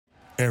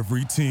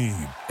Every team,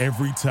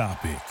 every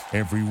topic,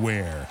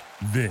 everywhere.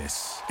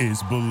 This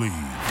is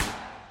Believe.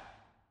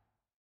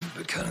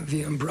 But kind of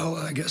the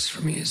umbrella, I guess,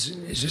 for me is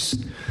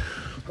just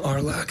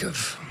our lack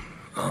of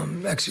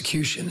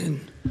execution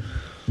in,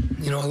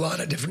 a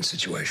lot of different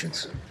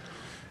situations.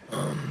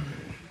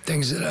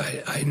 Things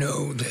that I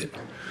know that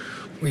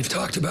we've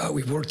talked about,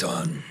 we've worked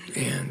on,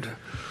 and,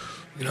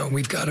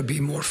 we've got to be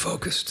more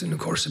focused in the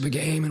course of a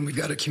game, and we've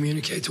got to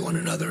communicate to one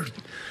another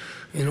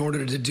in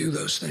order to do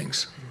those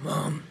things.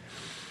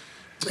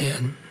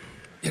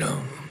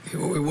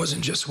 It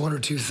wasn't just one or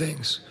two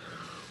things.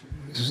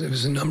 It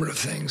was a number of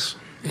things.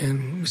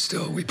 And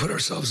we put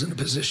ourselves in a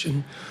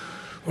position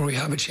where we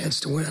have a chance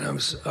to win. I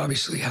was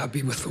obviously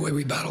happy with the way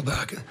we battled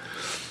back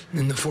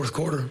in the fourth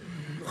quarter.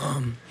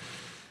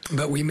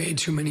 But we made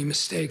too many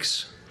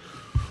mistakes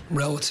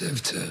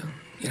relative to,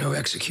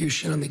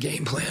 execution on the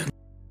game plan.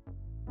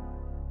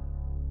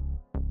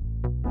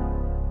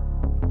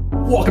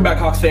 Welcome back,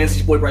 Hawks fans. It's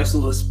your boy Bryce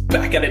Lewis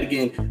back at it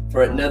again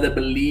for another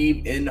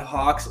Believe in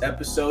Hawks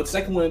episode.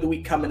 Second one of the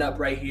week coming up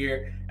right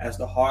here as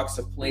the Hawks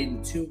have played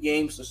in 2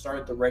 games to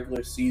start the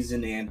regular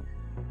season and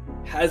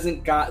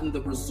hasn't gotten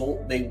the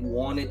result they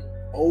wanted.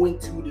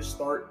 0-2 to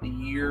start the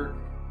year.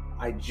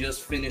 I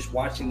just finished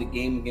watching the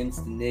game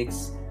against the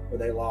Knicks where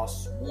they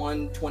lost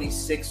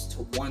 126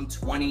 to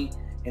 120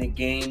 in a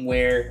game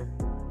where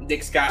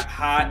Knicks got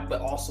hot,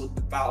 but also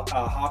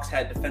Hawks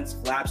had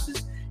defensive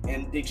lapses.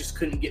 And they just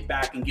couldn't get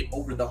back and get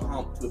over the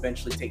hump to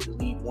eventually take the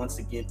lead once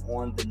again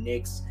on the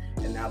Knicks.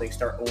 And now they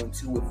start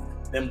 0-2 with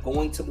them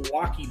going to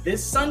Milwaukee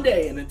this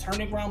Sunday and then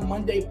turning around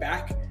Monday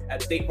back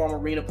at State Farm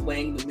Arena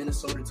playing the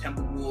Minnesota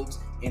Timberwolves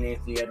and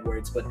Anthony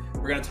Edwards. But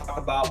we're going to talk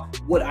about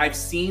what I've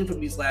seen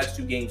from these last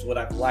 2 games, what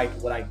I've liked,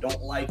 what I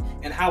don't like,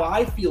 and how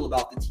I feel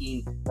about the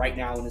team right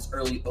now in this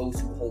early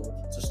 0-2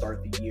 hole to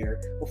start the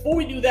year. Before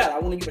we do that, I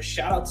want to give a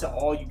shout out to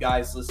all you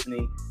guys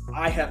listening.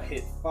 I have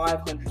hit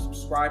 500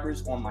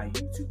 subscribers on my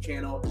YouTube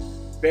channel.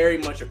 Very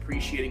much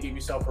appreciate it. Give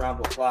yourself a round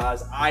of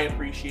applause. I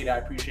appreciate it. I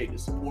appreciate the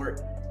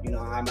support.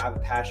 I have a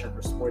passion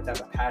for sports. I have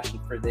a passion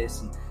for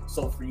this. And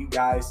so for you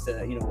guys to,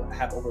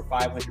 have over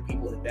 500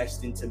 people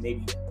invest into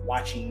maybe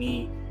watching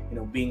me,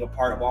 being a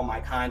part of all my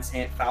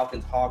content,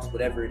 Falcons, Hawks,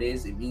 whatever it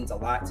is, it means a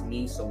lot to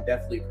me. So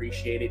definitely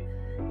appreciate it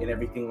and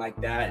everything like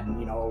that.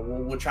 And,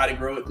 we'll try to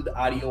grow it through the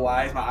audio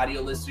wise. My audio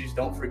listeners,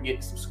 don't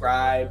forget to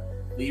subscribe.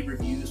 Leave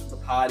reviews for the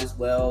pod as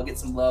well. Get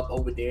some love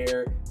over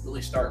there.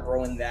 Really start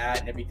growing that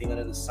and everything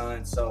under the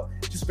sun. So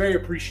just very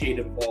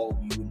appreciative of all of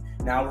you.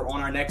 And now we're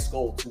on our next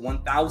goal to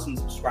 1,000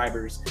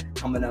 subscribers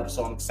coming up.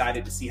 So I'm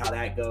excited to see how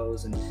that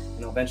goes. And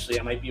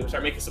eventually I might be able to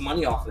start making some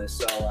money off of this.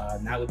 So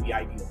that would be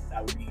ideal.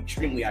 That would be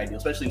extremely ideal,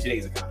 especially in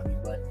today's economy.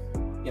 But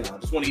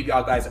just want to give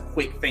y'all guys a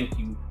quick thank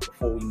you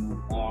before we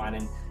move on.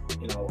 And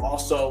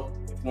also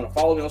if you want to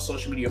follow me on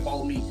social media,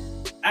 follow me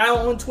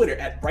on Twitter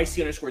at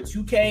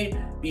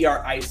Bricey_2K,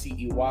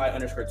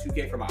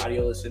 BRICEY_2K for my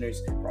audio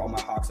listeners. For all my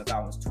Hawks and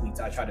Falcons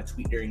tweets, I try to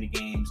tweet during the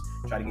games,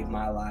 try to give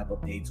my live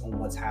updates on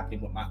what's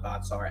happening, what my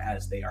thoughts are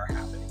as they are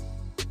happening.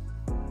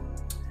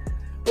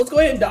 Let's go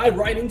ahead and dive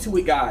right into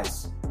it,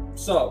 guys.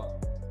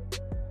 So,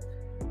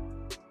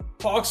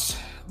 Hawks,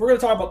 we're going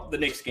to talk about the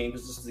Knicks game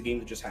because this is the game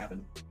that just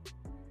happened.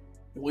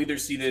 We'll either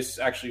see this,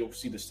 actually, you'll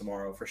see this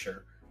tomorrow for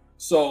sure.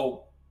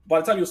 So, by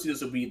the time you'll see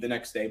this, will be the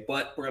next day.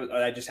 But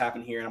that just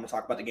happened here, and I'm going to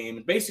talk about the game.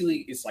 And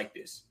basically, it's like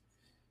this.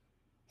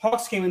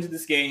 Hawks came into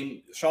this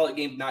game. The Charlotte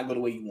game did not go the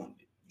way you wanted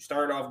it. You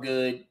started off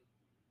good,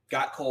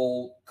 got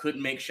cold,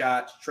 couldn't make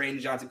shots. Trey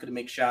Johnson couldn't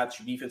make shots.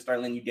 Your defense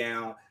started letting you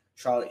down.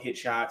 Charlotte hit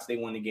shots. They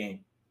won the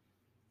game.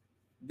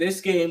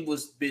 This game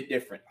was a bit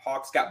different.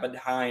 Hawks got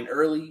behind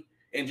early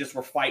and just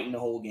were fighting the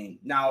whole game.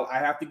 Now, I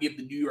have to give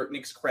the New York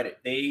Knicks credit.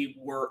 They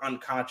were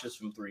unconscious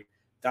from 3.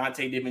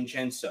 Dante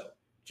DiVincenzo,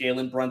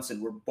 Jalen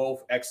Brunson were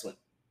both excellent.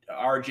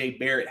 RJ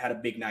Barrett had a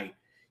big night.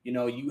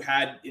 You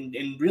had,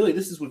 and really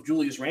this is with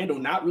Julius Randle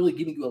not really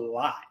giving you a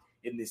lot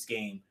in this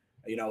game.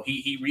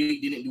 He really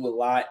didn't do a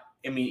lot.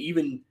 I mean,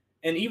 even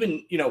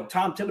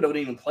Tom Thibodeau didn't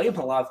even play him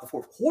a lot of the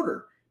fourth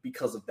quarter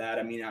because of that.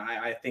 I mean,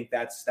 I think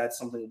that's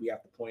something that we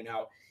have to point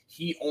out.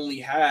 He only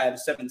had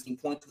 17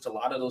 points, which a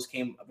lot of those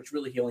came, which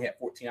really he only had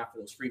 14 after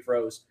those free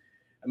throws.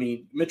 I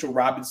mean, Mitchell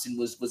Robinson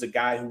was a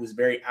guy who was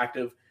very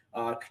active,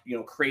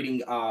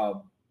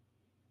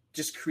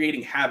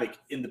 creating havoc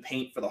in the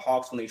paint for the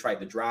Hawks when they tried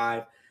to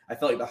drive. I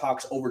felt like the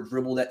Hawks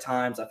over-dribbled at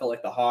times. I felt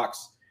like the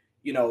Hawks,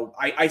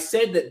 I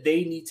said that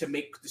they need to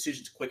make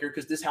decisions quicker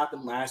because this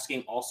happened last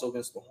game also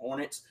against the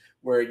Hornets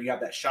where you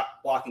have that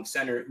shot-blocking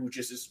center who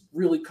just is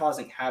really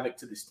causing havoc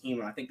to this team,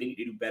 and I think they need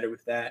to do better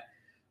with that.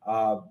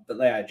 But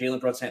yeah,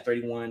 Jalen Brunson had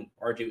 31,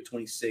 RJ with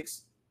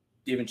 26,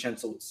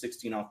 DiVincenzo with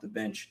 16 off the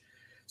bench.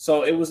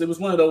 So it was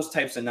one of those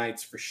types of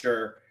nights for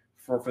sure.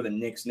 For the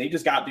Knicks, and they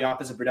just got the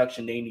offensive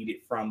production they needed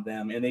from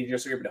them, and they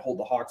just were able to hold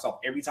the Hawks off.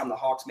 Every time the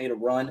Hawks made a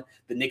run,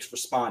 the Knicks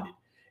responded,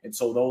 and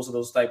so those are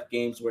those type of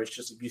games where it's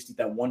just you just need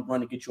that one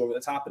run to get you over the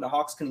top, and the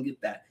Hawks couldn't get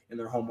that in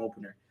their home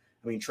opener.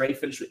 I mean, Trey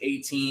finished with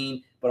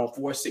 18, but on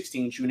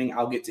 4-16 shooting,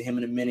 I'll get to him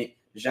in a minute.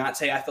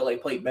 DeJounte, I felt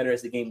like played better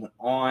as the game went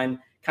on.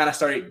 kind of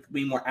started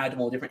being more active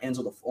on different ends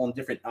of on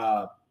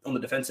the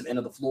defensive end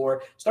of the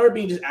floor, started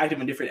being just active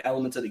in different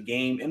elements of the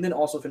game, and then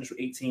also finished with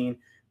 18.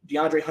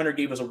 DeAndre Hunter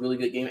gave us a really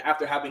good game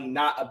after having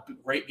not a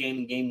great game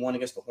in game 1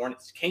 against the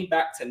Hornets. Came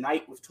back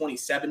tonight with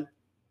 27.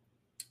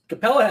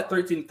 Capella had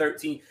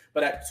 13-13,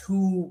 but had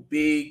 2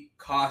 big,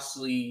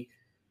 costly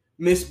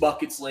missed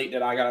buckets late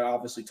that I got to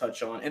obviously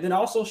touch on. And then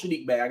also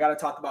Saddiq Bey. I got to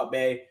talk about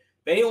Bey.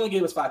 Bey only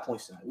gave us 5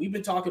 points tonight. We've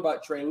been talking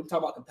about Trey. We've been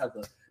talking about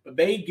Capella. But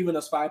Bey giving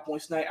us 5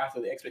 points tonight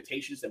after the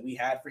expectations that we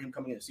had for him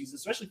coming into the season,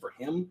 especially for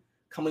him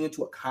coming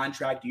into a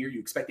contract year. You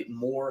expected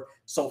more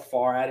so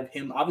far out of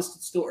him. Obviously,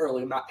 it's still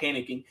early. I'm not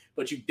panicking,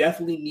 but you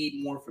definitely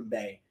need more from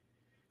Bey.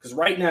 Because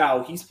right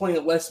now, he's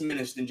playing less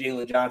minutes than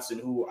Jalen Johnson,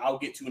 who I'll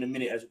get to in a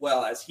minute, as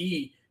well as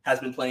he has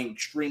been playing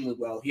extremely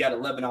well. He had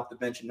 11 off the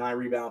bench and 9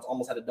 rebounds,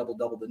 almost had a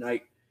double-double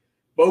tonight.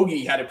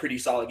 Bogey had a pretty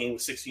solid game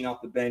with 16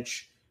 off the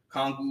bench.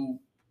 Kongu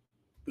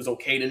was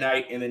okay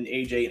tonight, and then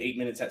AJ in 8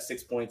 minutes had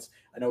 6 points.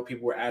 I know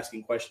people were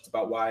asking questions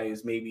about why he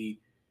hasn't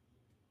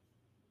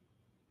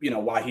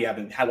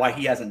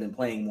been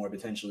playing more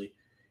potentially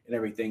and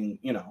everything,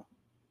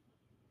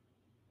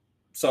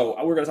 So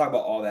we're going to talk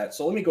about all that.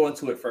 So let me go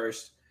into it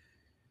first.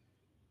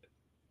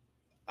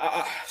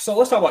 So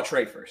let's talk about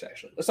Trey first,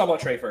 actually. Let's talk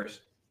about Trey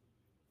first.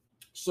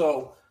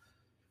 So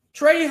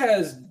Trey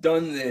has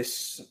done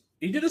this.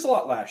 He did this a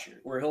lot last year,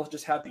 where he'll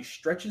just have these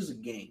stretches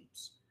of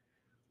games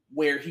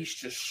where he's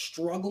just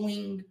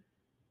struggling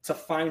to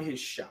find his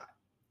shot.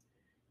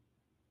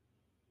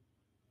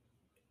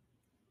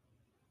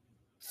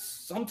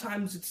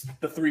 Sometimes it's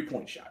the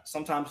 3-point shot.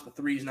 Sometimes the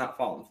 3 is not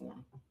falling for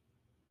him.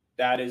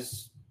 That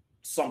is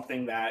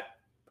something that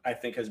I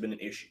think has been an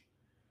issue.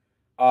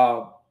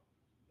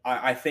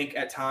 I think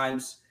at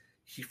times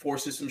he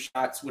forces some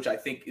shots, which I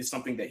think is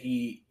something that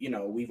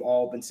we've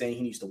all been saying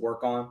he needs to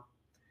work on.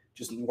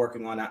 Just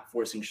working on not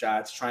forcing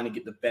shots, trying to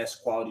get the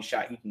best quality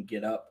shot he can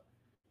get up.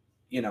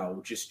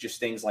 Just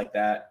things like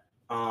that.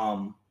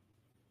 I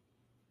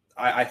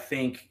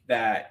think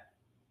that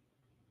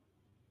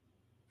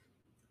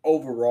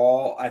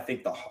overall, I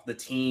think the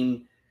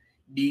team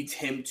needs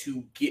him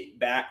to get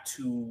back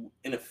to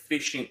an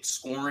efficient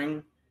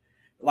scoring.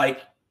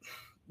 Like,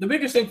 the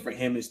biggest thing for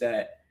him is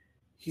that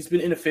he's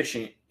been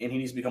inefficient, and he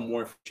needs to become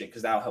more efficient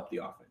because that'll help the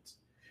offense.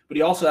 But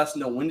he also has to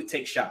know when to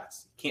take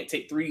shots. He can't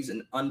take threes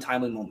in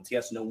untimely moments. He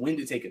has to know when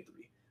to take a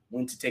 3,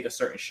 when to take a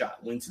certain shot,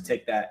 when to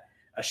take a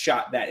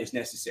shot that is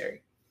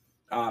necessary.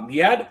 He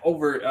had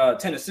over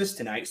 10 assists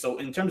tonight. So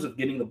in terms of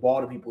getting the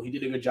ball to people, he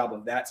did a good job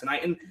of that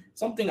tonight. And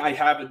something I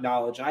have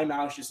acknowledged, and I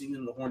acknowledged this even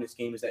in the Hornets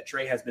game, is that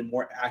Trey has been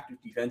more active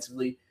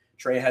defensively.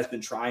 Trey has been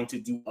trying to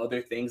do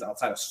other things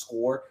outside of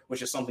score,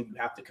 which is something you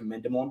have to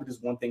commend him on, because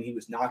one thing he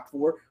was knocked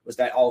for was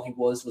that all he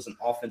was an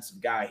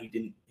offensive guy. He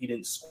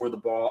didn't score the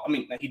ball. I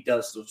mean, he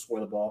does still score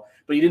the ball,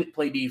 but he didn't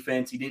play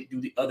defense. He didn't do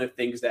the other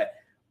things that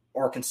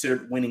are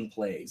considered winning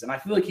plays. And I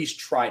feel like he's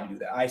tried to do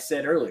that. I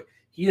said earlier,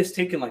 he has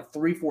taken like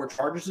 3-4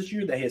 charges this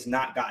year that he has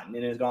not gotten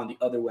and has gone the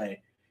other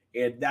way.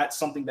 And that's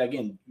something that,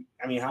 again,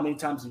 I mean, how many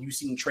times have you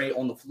seen Trey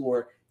on the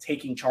floor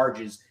taking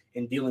charges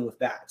and dealing with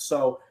that?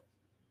 So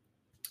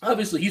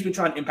obviously he's been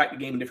trying to impact the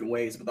game in different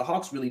ways, but the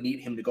Hawks really need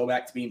him to go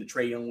back to being the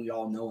Trey Young we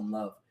all know and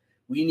love.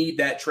 We need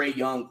that Trey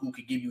Young who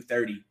could give you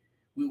 30.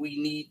 We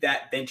need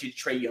that vintage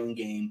Trey Young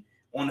game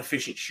on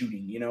efficient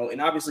shooting, and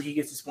obviously he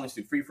gets his points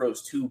through free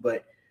throws too,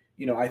 but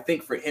I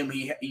think for him,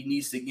 he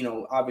needs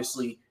to,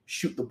 obviously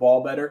shoot the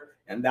ball better.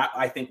 And that,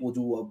 I think, will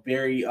do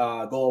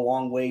go a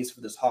long ways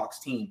for this Hawks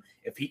team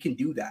if he can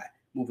do that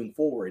moving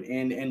forward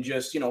and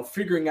just,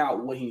 figuring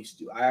out what he needs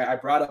to do. I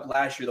brought up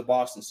last year the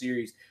Boston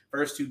series.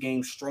 First 2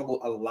 games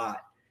struggled a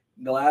lot.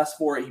 The last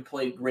 4, he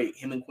played great.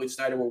 Him and Quinn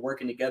Snyder were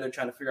working together,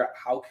 trying to figure out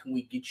how can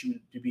we get you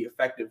to be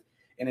effective.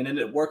 And it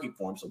ended up working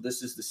for him. So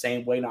this is the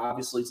same way. Now,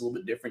 obviously, it's a little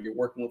bit different. You're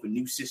working with a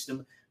new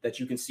system that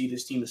you can see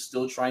this team is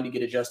still trying to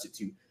get adjusted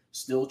to.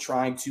 Still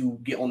trying to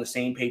get on the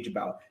same page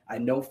about. I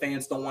know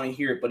fans don't want to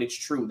hear it, but it's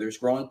true. There's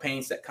growing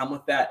pains that come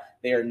with that.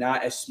 They are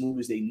not as smooth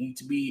as they need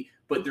to be,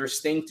 but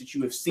there's things that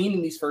you have seen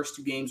in these first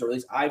 2 games, or at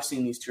least I've seen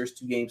in these first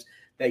 2 games,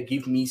 that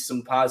give me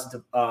some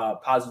positive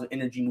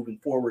energy moving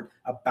forward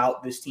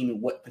about this team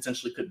and what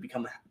potentially could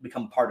become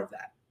part of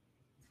that.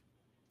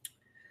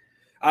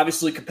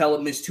 Obviously,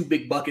 Capella missed 2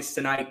 big buckets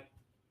tonight.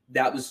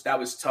 That was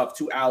tough.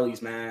 2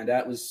 alleys, man.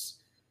 That was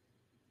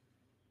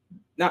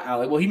not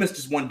alley. Well, he missed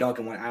just 1 dunk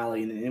and 1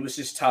 alley, and it was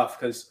just tough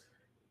because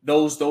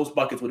those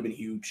buckets would have been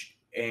huge,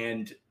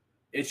 and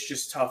it's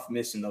just tough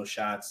missing those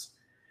shots.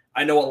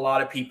 I know a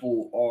lot of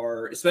people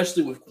are,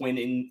 especially with Quinn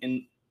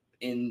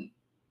in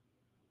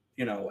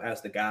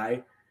as the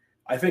guy.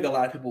 I think a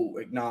lot of people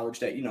acknowledge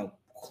that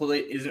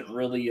Clit isn't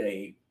really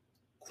a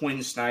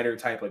Quinn Snyder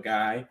type of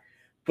guy,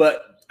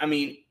 but I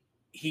mean,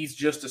 he's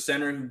just a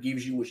center who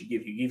gives you what you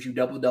give. He gives you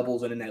double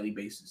doubles on a nightly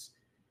basis.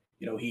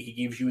 He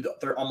gives you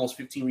almost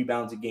 15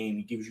 rebounds a game.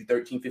 He gives you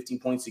 13, 15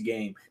 points a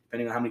game,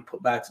 depending on how many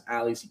putbacks and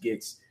alleys he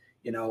gets.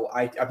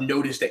 I've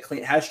noticed that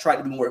Clint has tried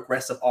to be more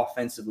aggressive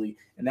offensively,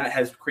 and that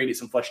has created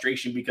some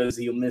frustration because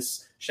he'll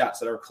miss shots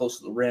that are close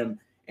to the rim,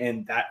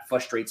 and that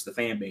frustrates the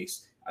fan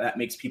base. that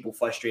makes people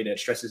frustrated. It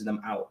stresses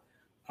them out.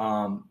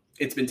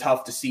 It's been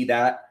tough to see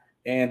that.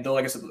 And though,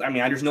 like I said, I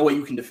mean, there's no way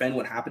you can defend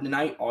what happened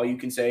tonight. All you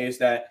can say is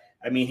that,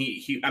 I mean,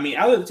 he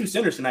out of the two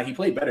centers tonight, he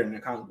played better than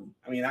Okongwu.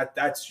 I mean,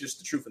 that's just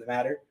the truth of the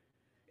matter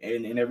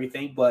and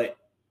everything. But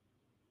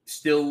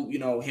still, you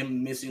know,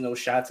 him missing those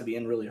shots at the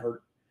end really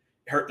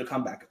hurt the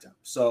comeback attempt.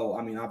 So,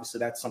 I mean, obviously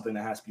that's something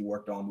that has to be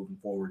worked on moving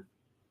forward.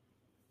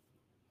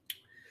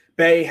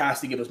 Bey has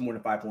to give us more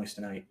than 5 points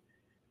tonight.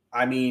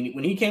 I mean,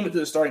 when he came into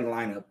the starting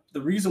lineup,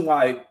 the reason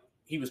why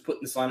he was put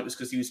in this lineup was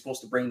because he was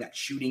supposed to bring that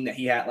shooting that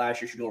he had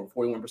last year, shooting over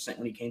 41%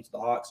 when he came to the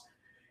Hawks,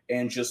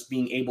 and just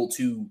being able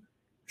to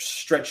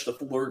stretch the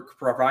floor,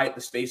 provide the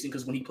spacing.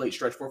 Because when he played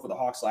stretch four for the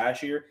Hawks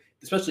last year,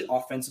 especially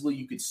offensively,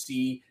 you could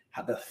see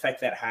how the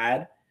effect that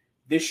had.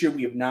 This year,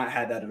 we have not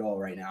had that at all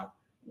right now.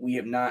 We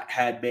have not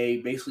had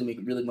Bey basically make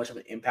really much of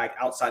an impact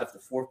outside of the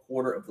fourth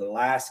quarter of the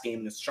last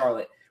game in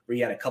Charlotte, where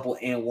he had a couple of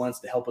and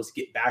ones to help us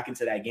get back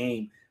into that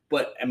game.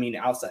 But, I mean,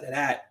 outside of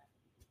that,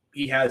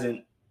 he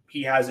hasn't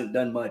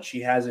done much. He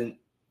hasn't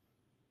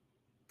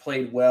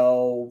played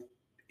well.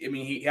 I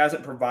mean, he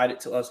hasn't provided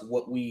to us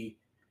what we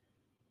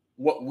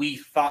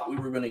thought we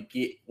were going to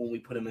get when we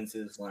put him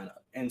into this lineup.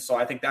 And so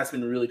I think that's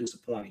been really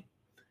disappointing.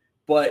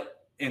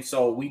 And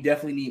so we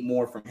definitely need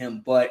more from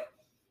him. But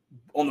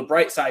on the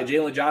bright side,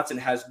 Jalen Johnson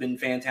has been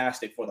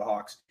fantastic for the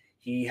Hawks.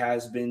 He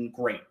has been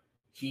great.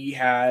 He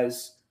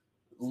has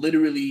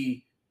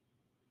literally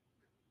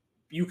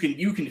 – you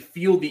can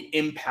feel the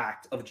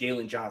impact of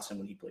Jalen Johnson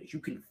when he plays. You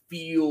can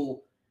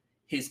feel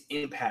his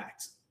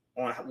impact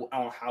on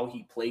how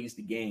he plays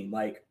the game.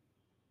 Like,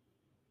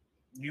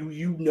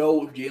 you know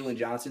with Jalen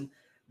Johnson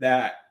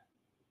that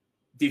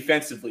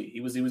defensively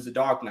he was a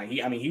dog tonight.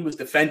 He was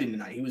defending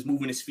tonight. He was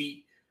moving his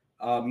feet.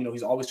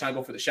 He's always trying to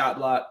go for the shot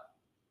block.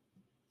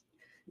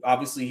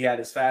 Obviously, he had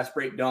his fast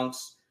break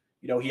dunks.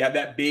 He had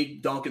that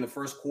big dunk in the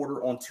first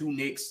quarter on two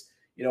Knicks,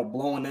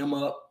 blowing them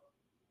up.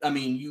 I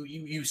mean,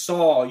 you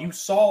saw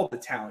the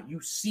talent.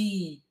 You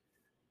see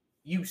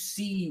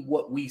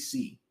what we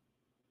see.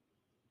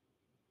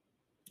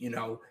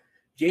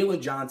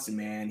 Jalen Johnson,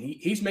 man,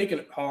 he's making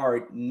it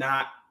hard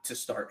not to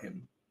start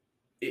him.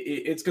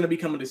 It's going to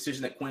become a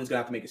decision that Quinn's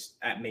going to have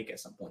to make at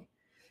some point,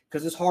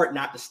 because it's hard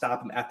not to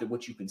stop him after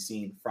what you've been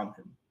seeing from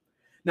him.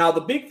 Now,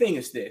 the big thing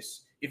is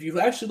this. If you've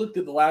actually looked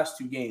at the last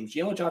two games,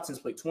 Jalen Johnson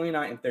has played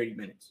 29 and 30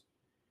 minutes.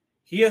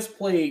 He has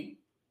played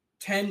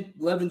 10,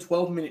 11,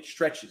 12-minute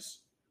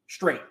stretches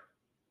straight.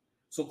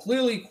 So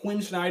clearly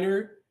Quinn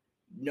Snyder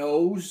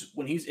knows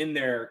when he's in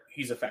there,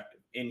 he's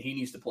effective and he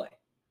needs to play.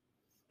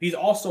 He's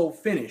also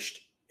finished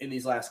in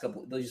these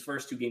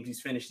first two games.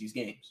 He's finished these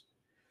games.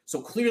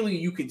 So clearly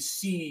you can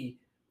see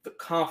the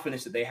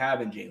confidence that they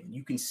have in Jalen.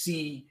 You can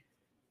see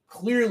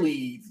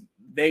clearly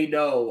they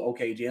know,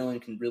 okay,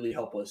 Jalen can really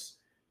help us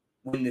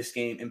win this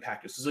game,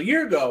 impact us. So a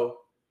year ago,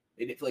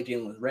 they didn't feel like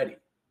Jalen was ready.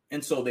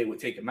 And so they would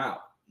take him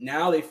out.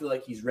 Now they feel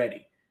like he's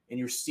ready. And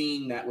you're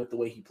seeing that with the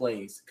way he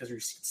plays, because you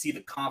see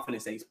the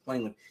confidence that he's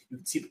playing with. You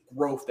can see the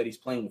growth that he's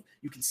playing with.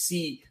 You can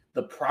see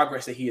the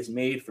progress that he has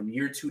made from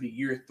year 2 to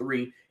year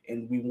 3.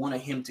 And we want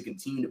him to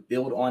continue to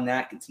build on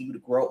that, continue to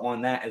grow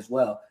on that as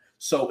well.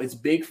 So it's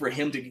big for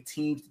him to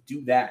continue to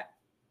do that.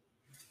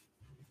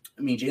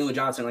 I mean, Jalen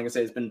Johnson, like I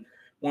said, has been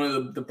one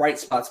of the bright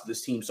spots for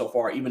this team so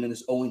far, even in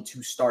this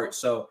 0-2 start.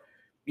 So,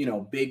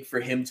 big for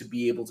him to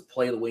be able to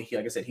play the way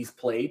he's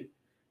played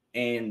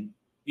and,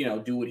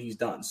 do what he's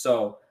done.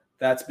 So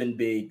that's been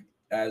big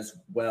as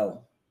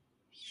well.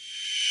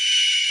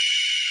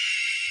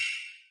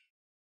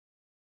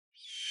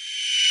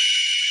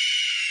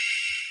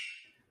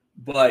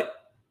 But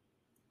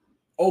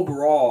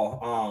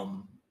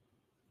overall,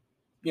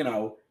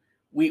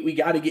 we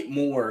got to get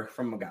more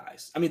from the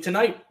guys. I mean,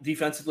 tonight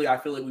defensively, I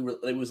feel like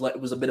it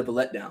was a bit of a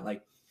letdown.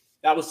 Like,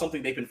 that was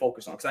something they've been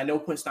focused on, because I know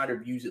Quinn Snyder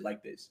views it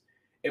like this.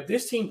 If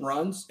this team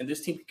runs and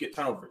this team can get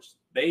turnovers,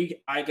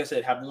 they, like I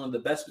said, have one of the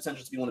best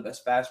potentials to be one of the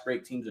best fast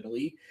break teams in the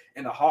league.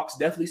 And the Hawks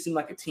definitely seem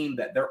like a team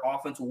that their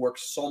offense will work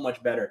so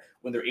much better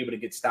when they're able to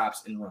get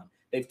stops and run.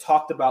 They've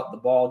talked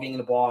about getting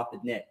the ball off the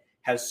net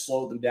has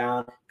slowed them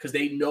down, because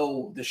they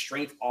know the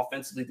strength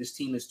offensively this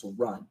team is to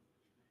run.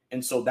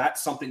 And so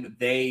that's something that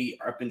they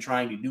have been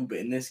trying to do. But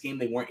in this game,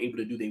 they weren't able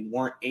to do. They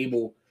weren't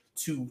able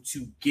to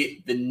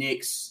get the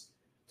Knicks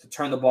to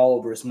turn the ball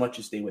over as much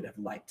as they would have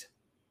liked.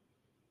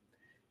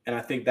 And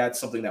I think that's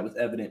something that was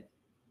evident.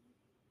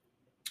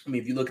 I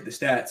mean, if you look at the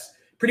stats,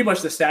 pretty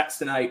much the stats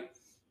tonight,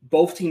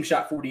 both teams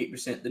shot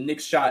 48%. The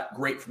Knicks shot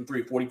great from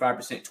 3,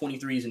 45%,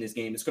 23s in this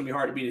game. It's going to be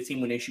hard to beat a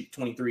team when they shoot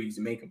 23s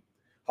and make them.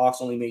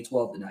 Hawks only made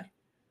 12 tonight.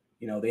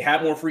 They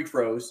had more free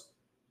throws.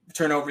 The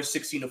turnovers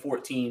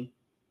 16-14.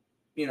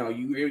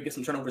 You get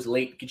some turnovers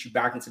late to get you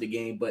back into the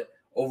game, but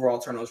overall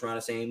turnovers around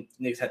the same.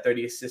 Knicks had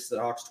 30 assists to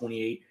the Hawks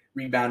 28,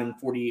 rebounding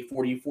 48,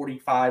 40,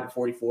 45 to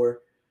 44.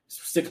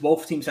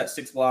 Both teams had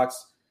 6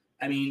 blocks.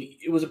 I mean,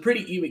 it was a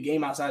pretty even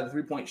game outside of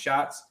the 3-point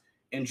shots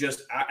and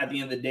just at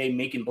the end of the day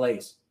making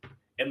plays.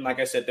 And like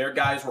I said, their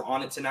guys were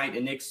on it tonight.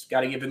 The Knicks,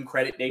 got to give them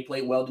credit. They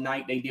played well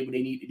tonight. They did what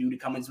they need to do to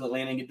come into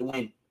Atlanta and get the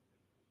win.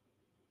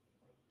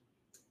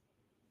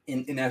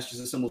 And that's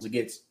just as simple as it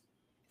gets.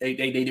 They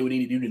do what they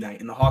need to do tonight.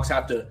 And the Hawks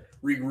have to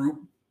regroup,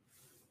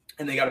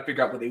 and they got to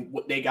figure out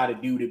what they got to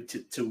do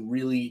to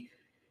really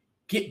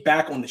get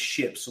back on the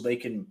ship so they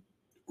can,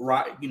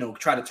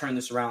 try to turn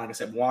this around. Like I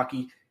said,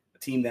 Milwaukee, a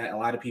team that a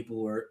lot of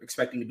people are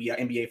expecting to be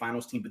an NBA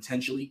Finals team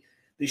potentially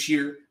this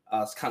year.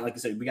 It's kind of like I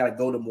said, we got to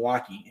go to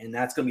Milwaukee, and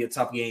that's going to be a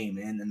tough game.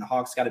 And then the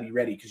Hawks got to be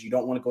ready because you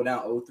don't want to go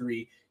down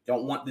 0-3.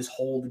 Don't want this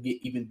hole to get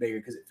even bigger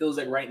because it feels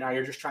like right now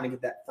you're just trying to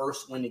get that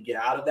first win to get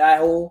out of that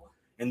hole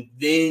and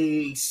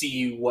then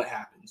see what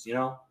happens,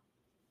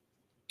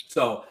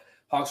 So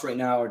Hawks right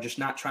now are just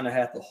not trying to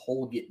have the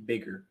hole get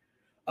bigger.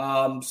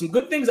 Some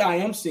good things I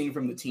am seeing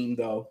from the team,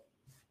 though.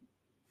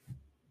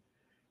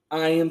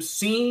 I am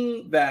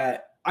seeing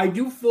that I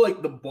do feel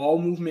like the ball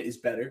movement is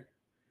better.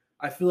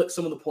 I feel like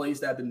some of the plays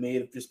that have been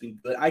made have just been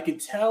good. I can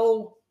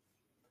tell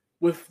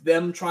with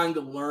them trying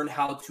to learn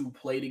how to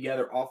play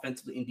together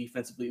offensively and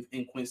defensively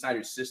in Quinn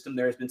Snyder's system,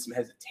 there has been some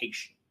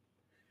hesitation.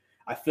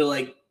 I feel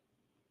like,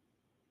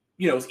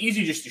 it's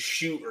easy just to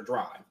shoot or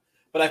drive.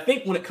 But I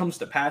think when it comes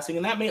to passing,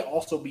 and that may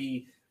also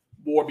be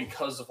more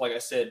because of, like I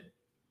said,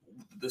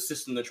 the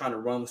system they're trying to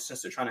run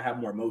since they're trying to have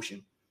more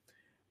motion.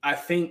 I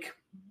think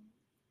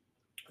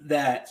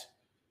that,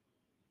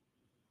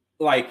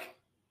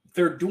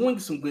 they're doing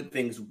some good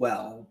things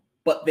well,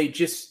 but it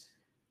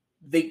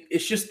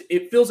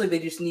feels like they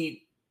just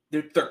need,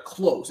 they're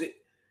close.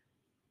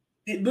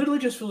 It literally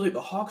just feels like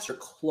the Hawks are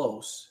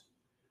close,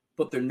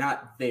 but they're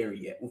not there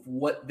yet with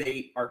what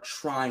they are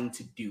trying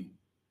to do.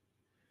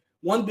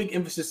 One big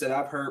emphasis that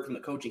I've heard from the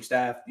coaching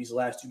staff these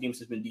last two games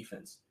has been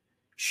defense.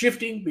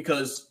 Shifting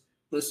because,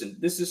 listen,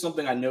 this is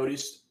something I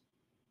noticed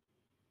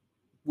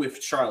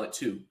with Charlotte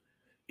too,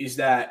 is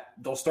that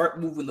they'll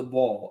start moving the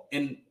ball,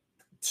 and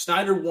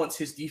Snyder wants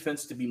his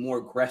defense to be more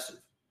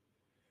aggressive.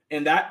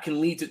 And that can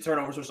lead to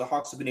turnovers, which the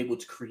Hawks have been able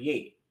to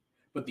create.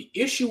 But the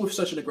issue with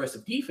such an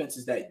aggressive defense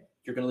is that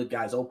you're going to leave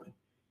guys open.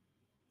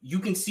 You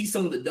can see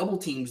some of the double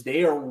teams,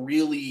 they are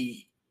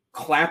really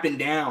clapping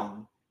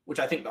down, which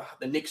I think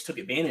the Knicks took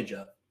advantage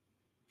of.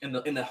 And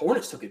the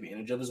Hornets took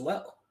advantage of as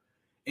well.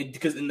 And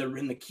because in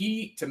the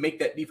key to make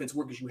that defense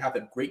work is you have to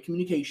have great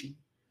communication.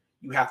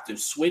 You have to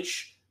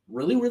switch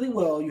really, really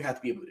well. You have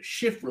to be able to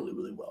shift really,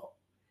 really well.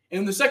 And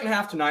in the second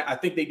half tonight, I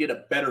think they did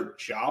a better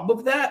job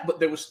of that, but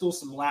there was still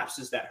some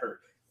lapses that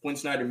hurt. Quinn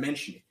Snyder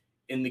mentioned it.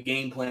 In the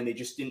game plan, they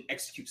just didn't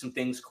execute some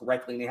things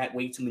correctly, and they had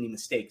way too many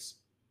mistakes.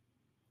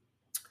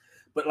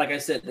 But like I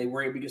said, they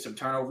were able to get some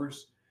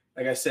turnovers.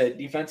 Like I said,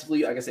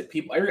 defensively, I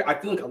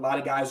feel like a lot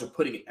of guys are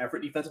putting in effort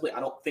defensively. I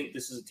don't think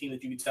this is a team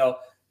that you can tell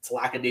it's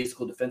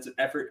lackadaisical defensive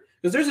effort,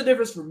 because there's a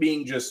difference for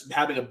being just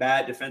having a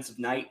bad defensive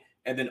night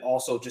and then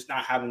also just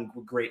not having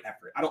great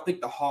effort. I don't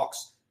think the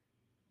Hawks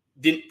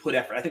didn't put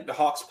effort. I think the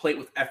Hawks played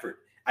with effort.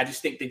 I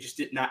just think they just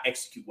did not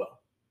execute well.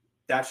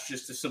 That's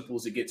just as simple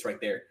as it gets right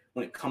there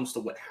when it comes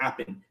to what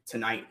happened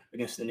tonight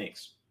against the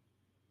Knicks.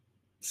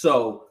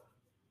 So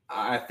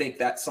I think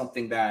that's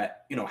something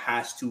that,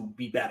 has to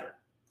be better,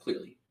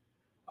 clearly.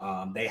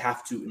 They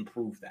have to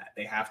improve that.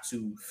 They have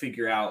to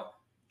figure out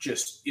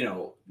just,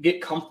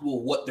 get comfortable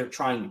with what they're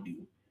trying to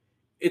do.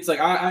 It's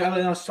like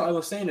I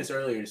was saying this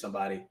earlier to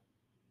somebody.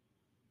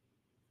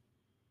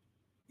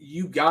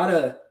 You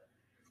gotta,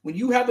 when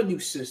you have a new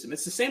system,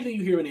 it's the same thing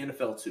you hear in the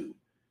NFL too.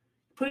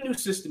 Put a new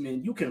system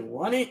in, you can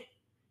run it,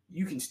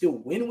 you can still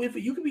win with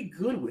it, you can be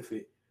good with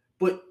it,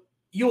 but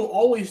you'll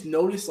always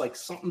notice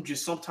something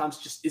just sometimes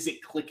just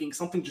isn't clicking,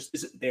 something just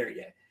isn't there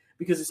yet,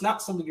 because it's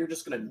not something you're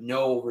just going to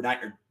know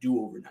overnight or do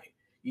overnight.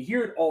 You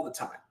hear it all the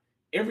time.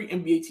 Every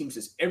NBA team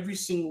says every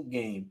single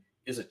game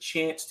is a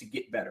chance to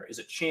get better, is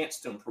a chance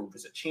to improve,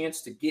 is a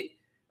chance to get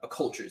a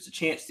culture, is a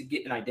chance to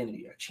get an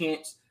identity, a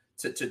chance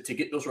to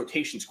get those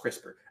rotations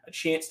crisper, a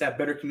chance to have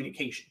better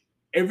communication.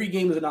 Every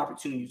game is an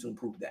opportunity to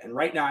improve that. And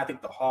right now, I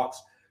think the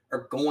Hawks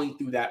are going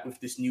through that with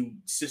this new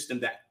system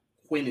that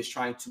Quinn is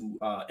trying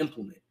to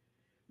implement,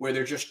 where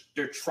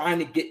they're trying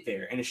to get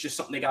there. And it's just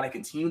something they got to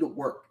continue to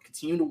work.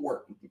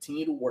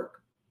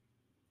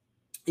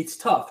 It's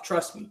tough,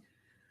 trust me,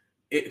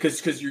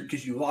 because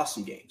you lost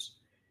some games.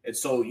 And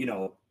so,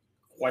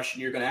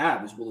 question you're going to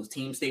have is, will the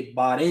team stay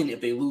bought in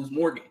if they lose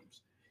more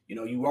games?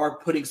 You are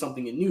putting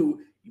something in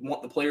new. You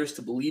want the players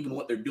to believe in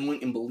what they're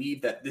doing and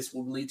believe that this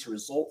will lead to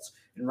results.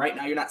 And right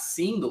now, you're not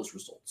seeing those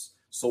results.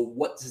 So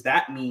what does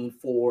that mean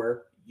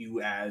for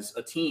you as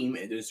a team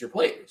and as your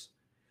players?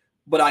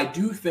 But I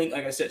do think,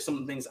 like I said, some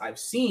of the things I've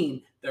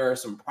seen, there are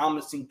some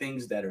promising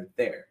things that are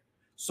there.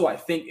 So I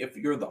think if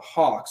you're the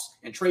Hawks,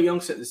 and Trae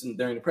Young said this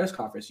during the press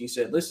conference, he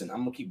said, listen, I'm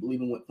going to keep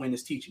believing what Quinn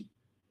is teaching.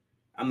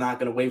 I'm not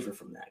going to waver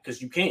from that,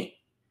 because you can't.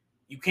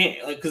 You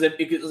can't. Because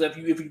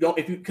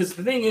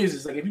the thing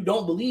is if you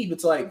don't believe,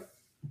 it's like,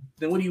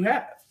 then what do you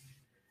have?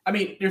 I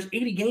mean, there's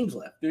 80 games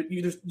left.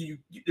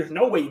 There's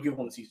no way you give up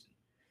on the season.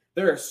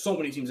 There are so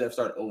many teams that have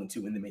started 0-2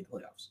 and they made the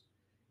playoffs,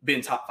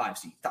 been top 5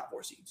 seeds, top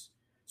 4 seeds.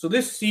 So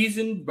this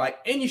season, by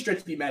any stretch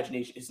of the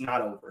imagination, is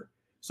not over.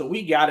 So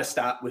we got to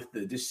stop with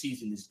this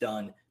season is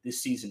done.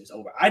 This season is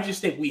over. I just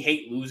think we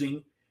hate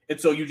losing. And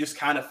so you just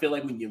kind of feel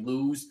like when you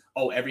lose,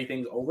 oh,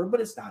 everything's over,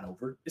 but it's not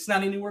over. It's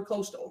not anywhere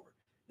close to over.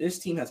 This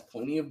team has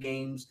plenty of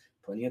games,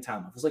 plenty of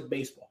time. It's like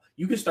baseball.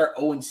 You can start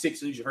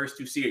 0-6 in your first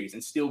 2 series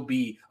and still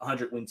be a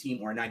 100-win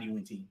team or a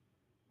 90-win team.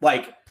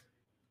 Like,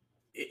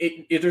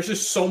 there's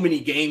just so many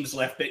games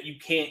left that you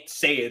can't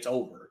say it's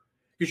over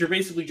because you're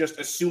basically just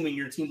assuming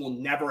your team will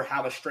never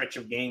have a stretch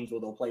of games where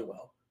they'll play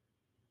well.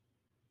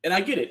 And I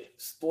get it.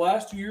 The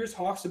last 2 years,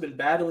 Hawks have been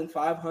battling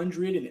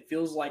 500, and it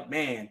feels like,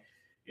 man,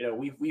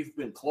 we've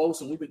been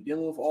close and we've been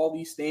dealing with all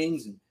these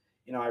things. And,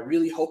 I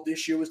really hope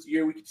this year was the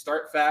year we could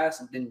start fast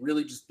and then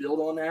really just build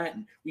on that.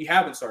 And we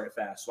haven't started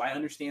fast. So I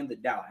understand the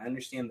doubt. I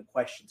understand the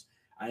questions.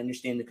 I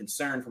understand the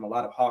concern from a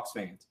lot of Hawks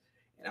fans.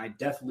 And I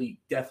definitely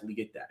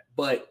get that.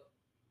 But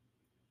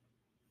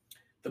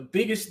the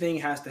biggest thing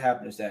has to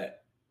happen is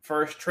that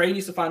first, Trey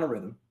needs to find a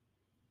rhythm.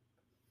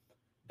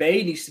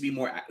 Bey needs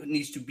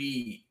to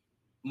be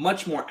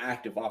much more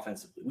active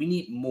offensively. We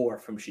need more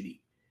from Shadeed.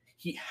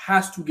 He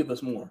has to give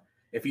us more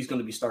if he's going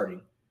to be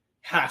starting.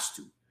 Has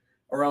to.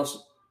 Or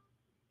else,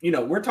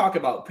 people were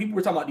talking about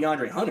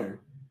DeAndre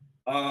Hunter.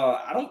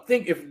 I don't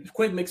think if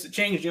Quinn makes a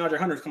change, DeAndre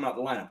Hunter's coming out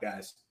the lineup,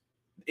 guys.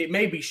 It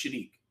may be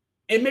Shadeed.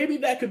 And maybe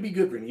that could be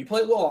good for him. He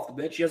played well off the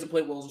bench. He hasn't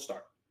played well as a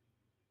starter.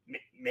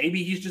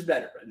 Maybe he's just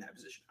better in that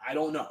position. I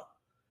don't know.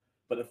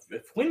 But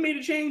if Quinn made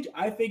a change,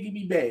 I think it'd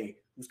be Bey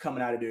who's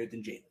coming out of there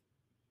than Jalen.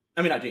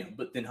 I mean, not Jalen,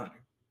 but then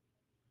Hunter.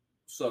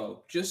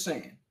 So, just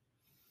saying.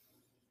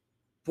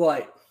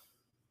 But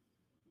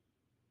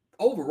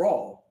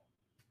overall,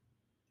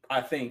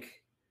 I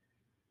think,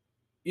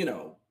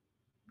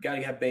 got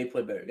to have Bey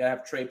play better. Got to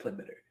have Trey play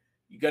better.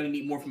 You're going to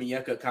need more from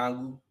Onyeka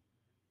Okongwu.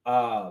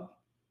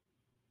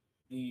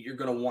 You're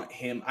going to want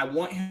him. I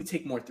want him to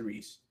take more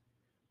threes.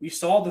 We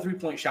saw the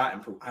three-point shot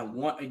improve. I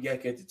want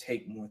Onyeka to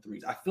take more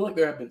threes. I feel like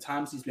there have been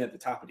times he's been at the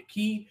top of the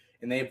key,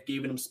 and they have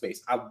given him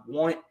space. I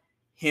want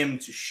him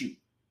to shoot.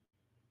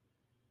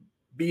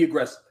 Be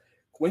aggressive.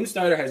 Quinn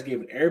Snyder has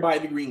given everybody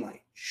the green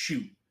light.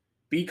 Shoot.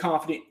 Be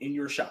confident in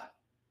your shot.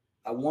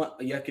 I want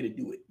Onyeka to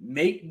do it.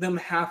 Make them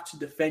have to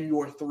defend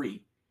your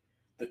three.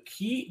 The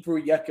key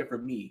for Onyeka for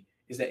me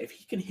is that if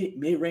he can hit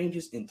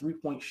mid-ranges and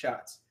three-point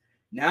shots,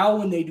 now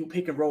when they do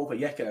pick and roll with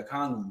Onyeka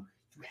Okongwu,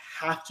 you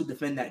have to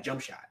defend that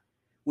jump shot,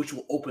 which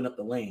will open up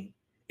the lane.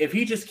 If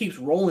he just keeps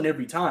rolling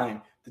every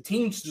time, the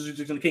team's just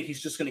going to kick.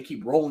 He's just going to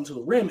keep rolling to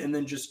the rim and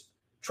then just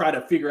try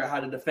to figure out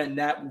how to defend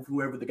that with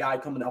whoever the guy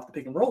coming off the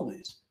pick and roll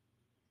is.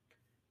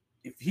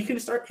 If he can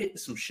start hitting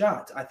some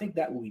shots, I think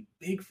that will be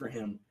big for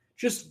him.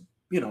 Just,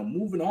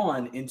 moving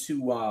on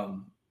into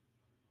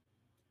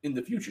in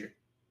the future.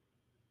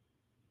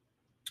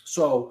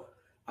 So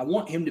I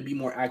want him to be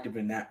more active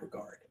in that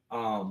regard.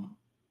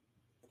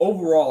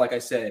 Overall, like I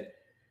said,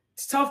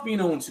 it's tough being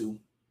 0-2.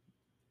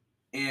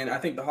 And I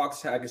think the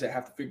Hawks, like I said,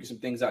 have to figure some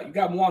things out. You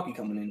got Milwaukee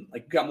coming in.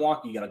 Like, you got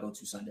Milwaukee you got to go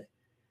to Sunday.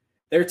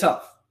 They're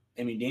tough.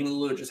 I mean, Damian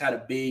Lillard just had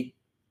a big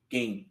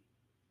game.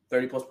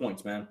 30-plus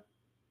points, man.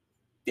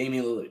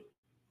 Damian Lillard.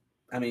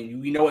 I mean,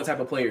 we know what type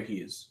of player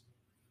he is.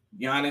 To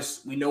be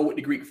honest, we know what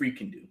the Greek Freak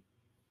can do.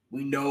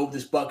 We know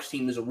this Bucks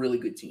team is a really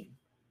good team.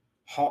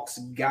 Hawks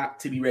got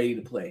to be ready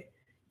to play.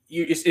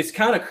 It's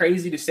kind of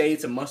crazy to say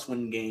it's a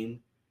must-win game,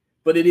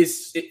 but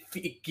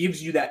it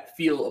gives you that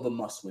feel of a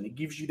must-win. It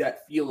gives you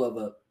that feel of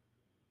a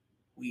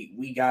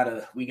we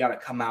gotta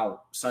come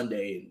out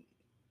Sunday and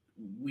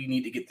we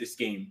need to get this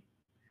game.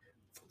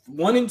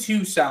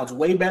 1-2 sounds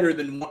way better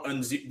than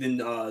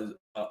 0-3.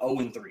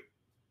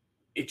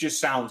 It just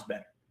sounds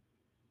better.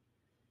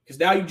 Because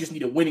now you just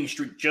need a winning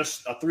streak,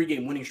 just a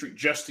 3-game winning streak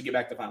just to get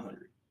back to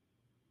 500.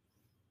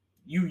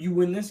 You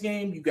win this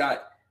game, you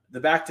got the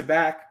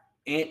back-to-back,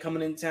 Ant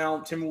coming in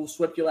town. Timberwolves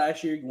swept you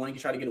last year. You want to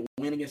try to get a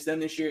win against them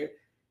this year.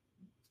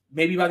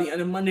 Maybe by the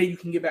end of Monday, you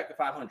can get back to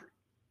 500.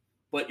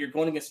 But you're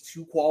going against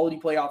 2 quality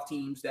playoff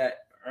teams that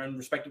are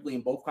respectively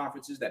in both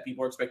conferences that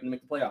people are expecting to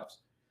make the playoffs.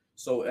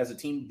 So as a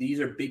team, these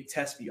are big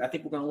tests for you. I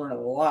think we're going to learn a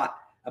lot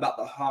about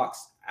the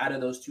Hawks out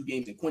of those 2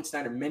 games. And Quinn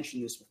Snyder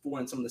mentioned this before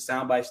in some of the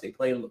sound bites they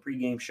played on the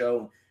pregame show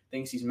and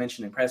things he's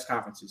mentioned in press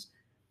conferences.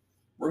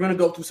 We're going to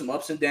go through some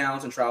ups and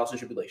downs and trials and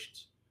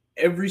tribulations.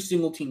 Every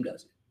single team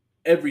does it.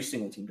 Every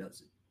single team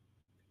does it.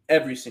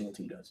 Every single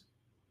team does it.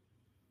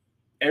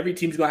 Every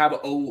team's going to have a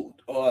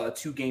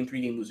 2-game,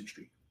 3-game losing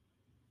streak.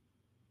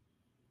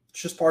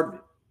 It's just part of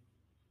it.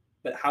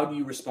 But how do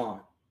you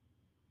respond?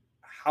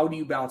 How do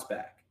you bounce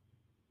back?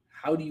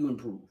 How do you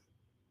improve?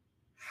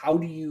 How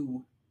do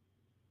you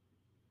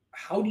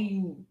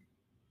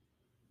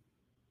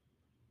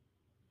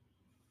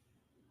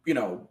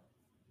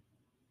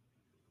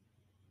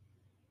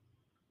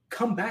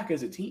come back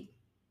as a team?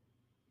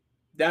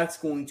 That's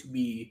going to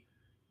be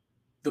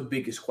the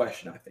biggest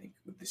question, I think,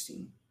 with this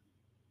team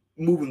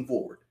moving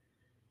forward,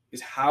 is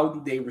how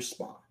do they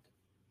respond?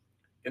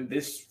 And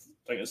this,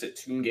 like I said,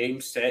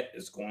 2-game set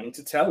is going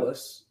to tell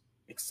us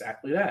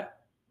exactly that.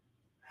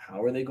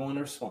 How are they going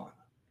to respond?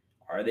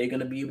 Are they going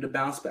to be able to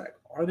bounce back?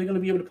 Are they going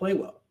to be able to play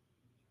well?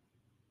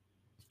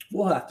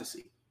 We'll have to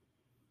see.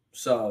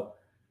 So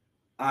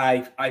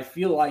I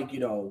feel like,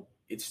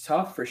 it's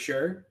tough for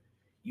sure.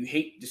 You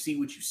hate to see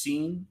what you've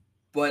seen,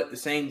 but at the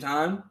same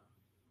time,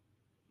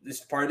 this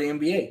is part of the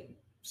NBA.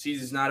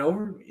 Season's not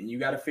over, and you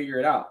got to figure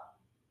it out,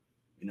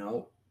 you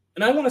know?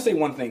 And I want to say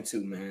one thing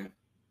too, man,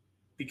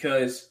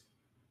 because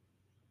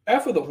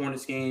after the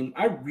Hornets game,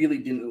 I really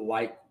didn't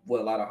like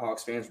what a lot of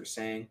Hawks fans were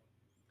saying,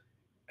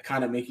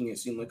 kind of making it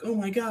seem like, oh,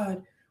 my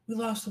God, we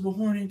lost to the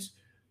Hornets.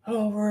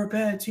 Oh, we're a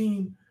bad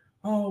team.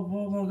 Oh,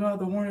 my God,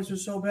 the Hornets are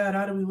so bad.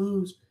 How do we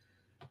lose?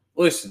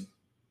 Listen,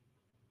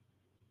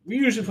 we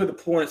usually play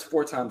the Hornets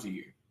 4 times a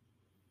year.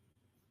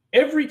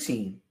 Every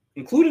team,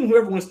 including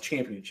whoever wins the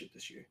championship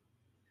this year,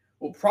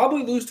 will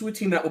probably lose to a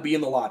team that will be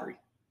in the lottery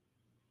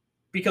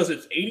because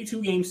it's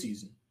 82-game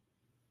season.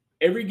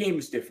 Every game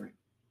is different.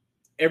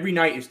 Every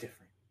night is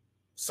different.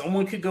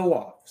 Someone could go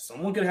off.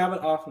 Someone could have an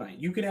off night.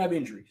 You could have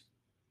injuries.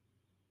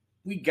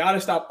 We got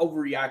to stop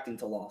overreacting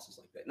to losses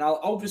like that. Now,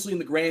 obviously, in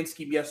the grand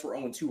scheme, yes, we're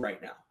 0-2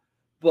 right now.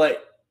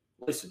 But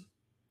listen,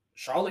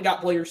 Charlotte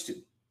got players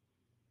too.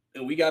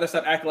 And we got to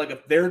stop acting like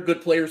if their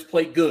good players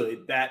play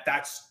good,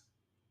 that's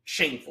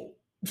shameful.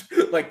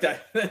 Like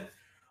that.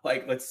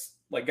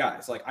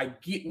 Guys, I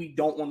get we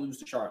don't want to lose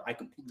to Charlotte. I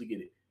completely get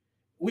it.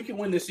 We can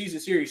win this season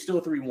series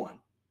still 3-1.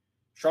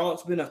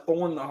 Charlotte's been a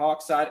thorn in the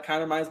Hawks side. It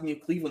kind of reminds me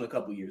of Cleveland a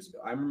couple years ago.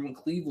 I remember when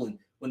Cleveland,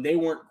 when they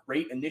weren't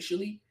great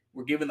initially,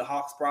 were giving the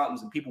Hawks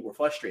problems and people were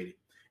frustrated.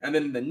 And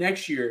then the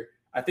next year,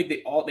 I think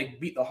they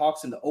beat the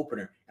Hawks in the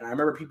opener. And I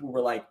remember people were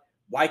like,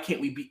 why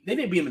can't we beat – they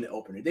didn't beat them in the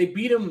opener. They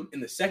beat them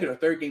in the second or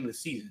third game of the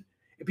season.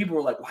 And people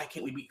were like, why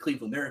can't we beat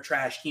Cleveland? They're a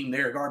trash team.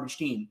 They're a garbage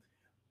team.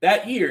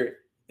 That year,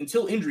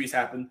 until injuries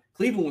happened,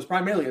 Cleveland was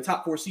primarily a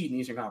top 4 seed in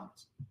the Eastern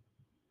Conference.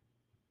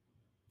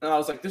 And I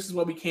was like, this is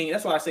what we can't –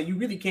 that's why I say you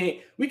really can't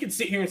 – we could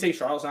sit here and say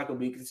Charlotte's not going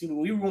to be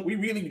 – we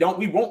really don't –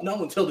 we won't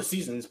know until the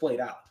season is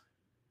played out.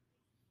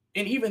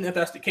 And even if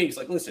that's the case,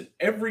 like, listen,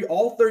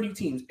 all 30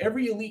 teams,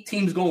 every elite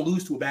team is going to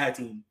lose to a bad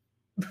team.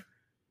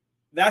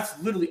 That's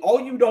literally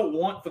all you don't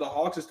want for the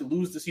Hawks is to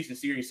lose the season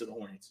series to the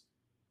Hornets.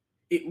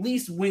 At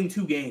least win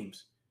 2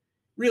 games.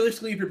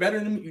 Realistically, if you're better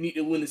than them, you need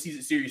to win the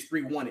season series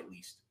 3-1 at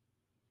least.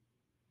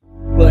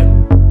 But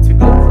to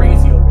go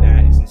crazy over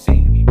that is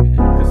insane to me,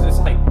 man. Because it's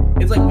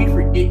like we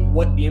forget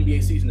what the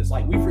NBA season is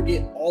like. We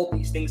forget all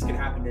these things can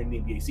happen during the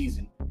NBA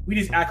season. We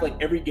just act like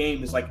every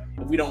game is like,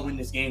 if we don't win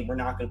this game, we're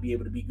not going to be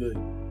able to be good.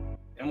 And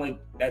I'm like,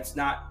 that's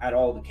not at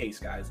all the case,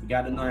 guys. We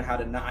got to learn how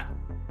to not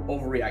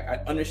overreact.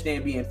 I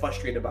understand being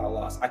frustrated about a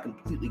loss. I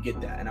completely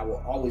get that, and I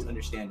will always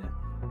understand that.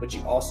 But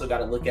you also got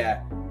to look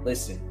at,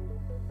 listen,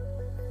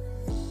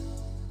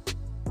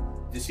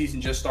 the season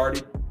just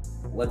started.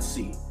 Let's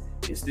see.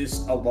 Is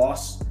this a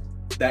loss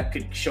that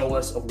could show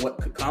us of what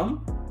could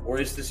come? Or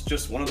is this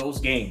just one of those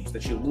games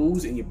that you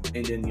lose and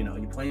then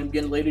you play them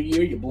again later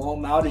year, you blow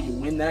them out, and you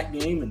win that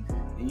game,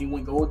 and you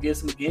go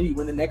against them again, you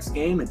win the next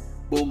game, and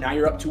boom, now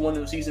you're up 2-1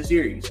 in the season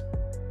series.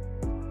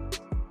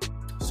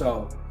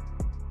 So,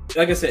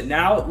 like I said,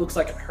 now it looks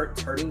like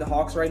it's hurting the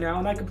Hawks right now,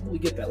 and I completely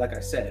get that, like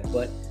I said.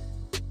 But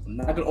I'm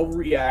not going to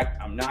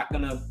overreact. I'm not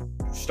going to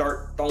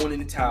start throwing in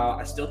the towel.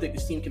 I still think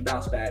this team can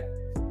bounce back.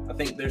 I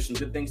think there's some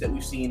good things that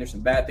we've seen. There's some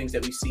bad things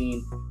that we've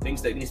seen,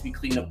 things that needs to be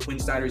cleaned up. Quinn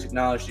Snyder's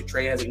acknowledged it.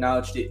 Trey has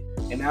acknowledged it.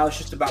 And now it's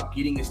just about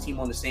getting this team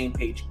on the same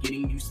page,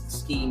 getting used to the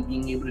scheme,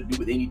 being able to do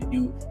what they need to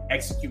do,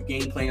 execute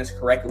game plans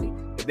correctly.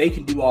 If they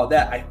can do all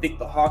that, I think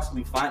the Hawks will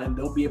be fine, and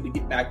they'll be able to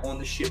get back on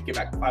the ship, get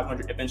back to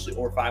 500 eventually,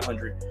 or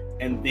 500,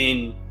 and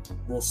then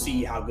we'll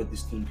see how good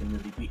this team can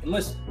really be. And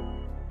listen,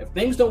 if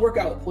things don't work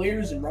out with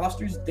players and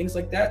rosters and things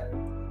like that,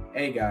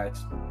 hey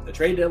guys, the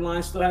trade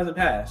deadline still hasn't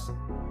passed.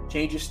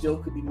 Changes still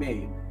could be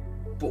made.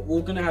 But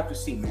we're going to have to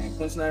see, man.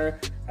 Quinn Snyder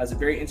has it's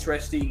going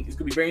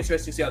to be very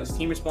interesting to see how this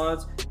team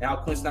responds and how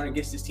Quinn Snyder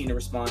gets this team to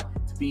respond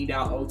to being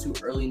down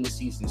 0-2 early in the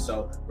season.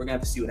 So we're going to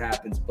have to see what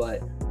happens.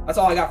 But that's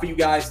all I got for you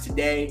guys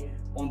today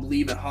on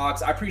Believe in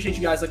Hawks. I appreciate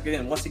you guys,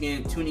 once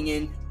again, tuning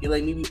in. You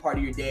letting me be part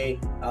of your day,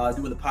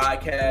 doing the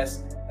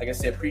podcast. Like I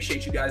said,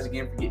 appreciate you guys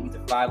again for getting me to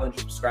 500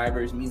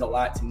 subscribers. It means a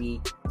lot to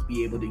me to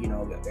be able to,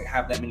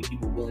 have that many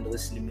people willing to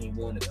listen to me,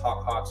 willing to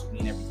talk Hawks with me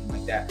and everything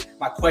like that.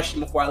 My question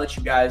before I let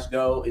you guys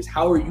go is,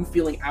 how are you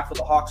feeling after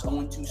the Hawks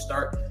 0-2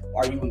 start?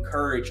 Are you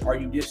encouraged? Are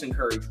you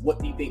disencouraged? What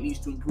do you think needs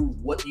to improve?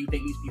 What do you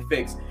think needs to be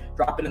fixed?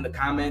 Drop it in the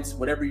comments,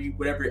 whatever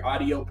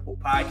audio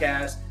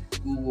podcast,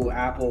 Google,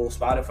 Apple,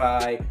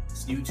 Spotify,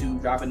 YouTube,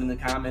 drop it in the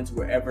comments,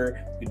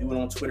 wherever. You can do it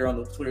on Twitter,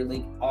 on the Twitter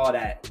link, all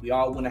that. We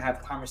all want to have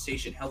a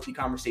conversation, healthy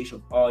conversation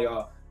with all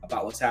y'all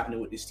about what's happening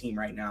with this team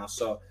right now.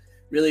 So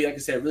really, like I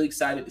said, really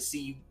excited to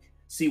see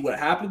what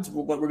happens.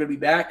 We're going to be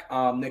back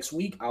next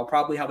week. I'll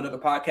probably have another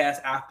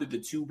podcast after the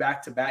 2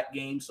 back-to-back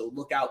games. So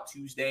look out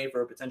Tuesday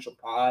for a potential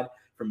pod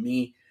from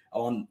me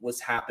on what's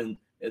happened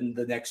in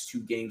the next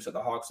 2 games that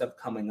the Hawks have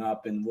coming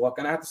up. And we're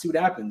going to have to see what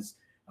happens.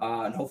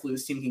 And hopefully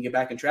this team can get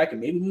back on track. And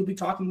maybe we'll be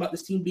talking about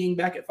this team being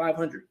back at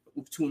 500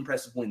 with 2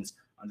 impressive wins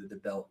under the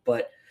belt.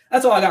 But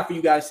that's all I got for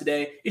you guys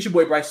today. It's your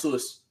boy, Bryce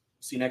Lewis.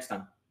 See you next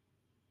time.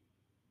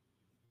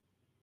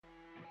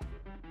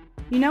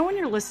 You know when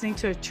you're listening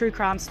to a true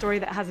crime story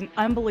that has an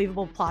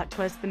unbelievable plot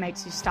twist that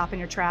makes you stop in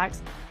your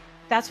tracks?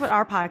 That's what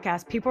our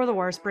podcast, People Are the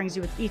Worst, brings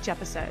you with each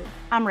episode.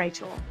 I'm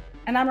Rachel.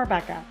 And I'm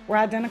Rebecca. We're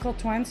identical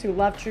twins who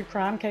love true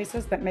crime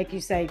cases that make you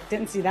say,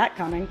 didn't see that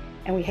coming,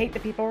 and we hate the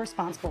people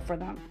responsible for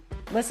them.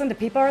 Listen to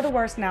People Are the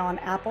Worst now on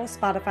Apple,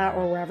 Spotify,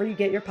 or wherever you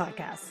get your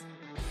podcasts.